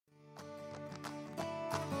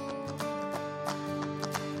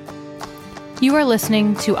You are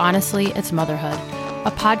listening to Honestly, It's Motherhood,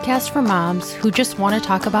 a podcast for moms who just want to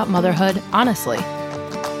talk about motherhood honestly.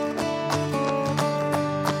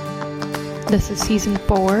 This is season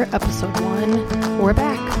 4, episode 1. We're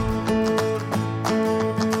back.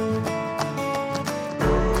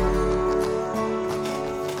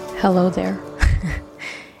 Hello there.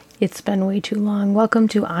 It's been way too long. Welcome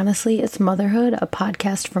to Honestly, It's Motherhood, a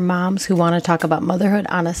podcast for moms who want to talk about motherhood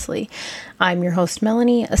honestly. I'm your host,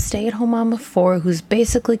 Melanie, a stay-at-home mom of 4 who's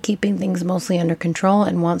basically keeping things mostly under control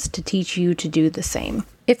and wants to teach you to do the same.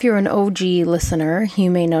 If you're an OG listener,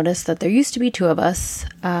 you may notice that there used to be 2 of us,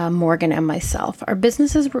 Morgan and myself. Our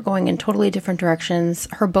businesses were going in totally different directions.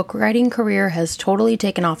 Her book writing career has totally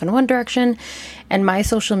taken off in one direction, and my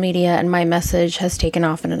social media and my message has taken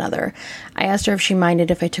off in another. I asked her if she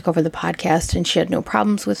minded if I took over the podcast, and she had no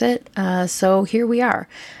problems with it, so here we are.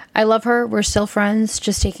 I love her. We're still friends,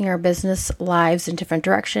 just taking our business lives in different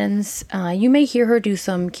directions. You may hear her do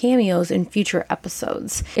some cameos in future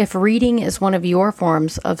episodes. If reading is one of your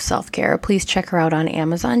forms of self-care, please check her out on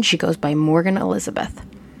Amazon. She goes by Morgan Elizabeth.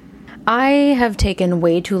 I have taken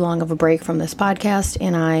way too long of a break from this podcast,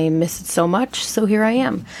 and I miss it so much, so here I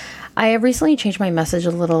am. I have recently changed my message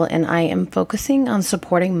a little, and I am focusing on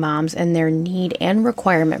supporting moms and their need and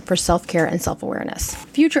requirement for self-care and self-awareness.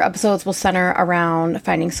 Future episodes will center around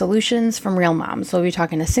finding solutions from real moms. We'll be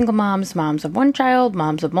talking to single moms, moms of 1 child,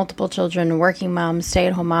 moms of multiple children, working moms,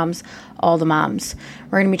 stay-at-home moms, all the moms.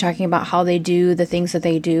 We're going to be talking about how they do the things that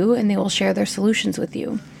they do, and they will share their solutions with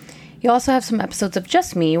you. You'll also have some episodes of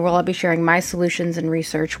just me where I'll be sharing my solutions and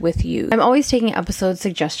research with you. I'm always taking episode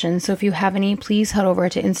suggestions, so if you have any, please head over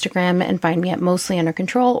to Instagram and find me at Mostly Under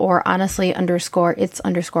Control or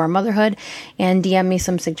honestly_it's_motherhood and DM me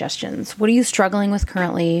some suggestions. What are you struggling with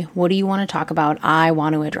currently? What do you want to talk about? I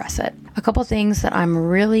want to address it. A couple things that I'm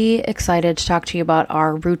really excited to talk to you about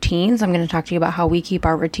are routines. I'm going to talk to you about how we keep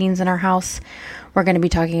our routines in our house. We're going to be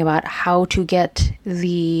talking about how to get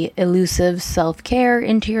the elusive self-care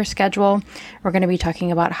into your schedule. We're going to be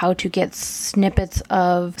talking about how to get snippets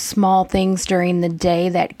of small things during the day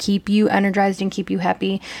that keep you energized and keep you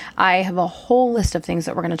happy. I have a whole list of things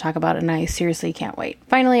that we're going to talk about, and I seriously can't wait.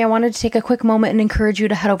 Finally, I wanted to take a quick moment and encourage you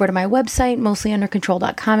to head over to my website,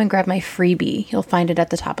 mostlyundercontrol.com, and grab my freebie. You'll find it at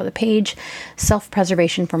the top of the page,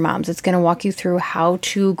 Self-Preservation for Moms. It's going to walk you through how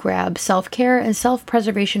to grab self-care and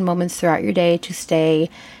self-preservation moments throughout your day to stay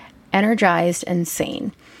energized and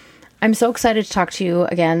sane. I'm so excited to talk to you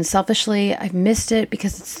again. Selfishly, I've missed it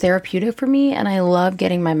because it's therapeutic for me and I love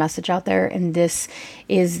getting my message out there, and this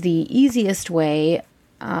is the easiest way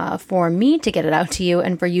for me to get it out to you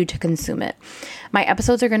and for you to consume it. My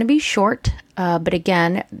episodes are going to be short, but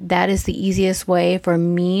again, that is the easiest way for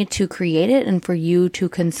me to create it and for you to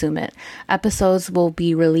consume it. Episodes will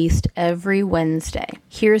be released every Wednesday.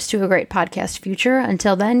 Here's to a great podcast future.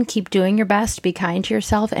 Until then, keep doing your best, be kind to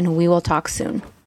yourself, and we will talk soon.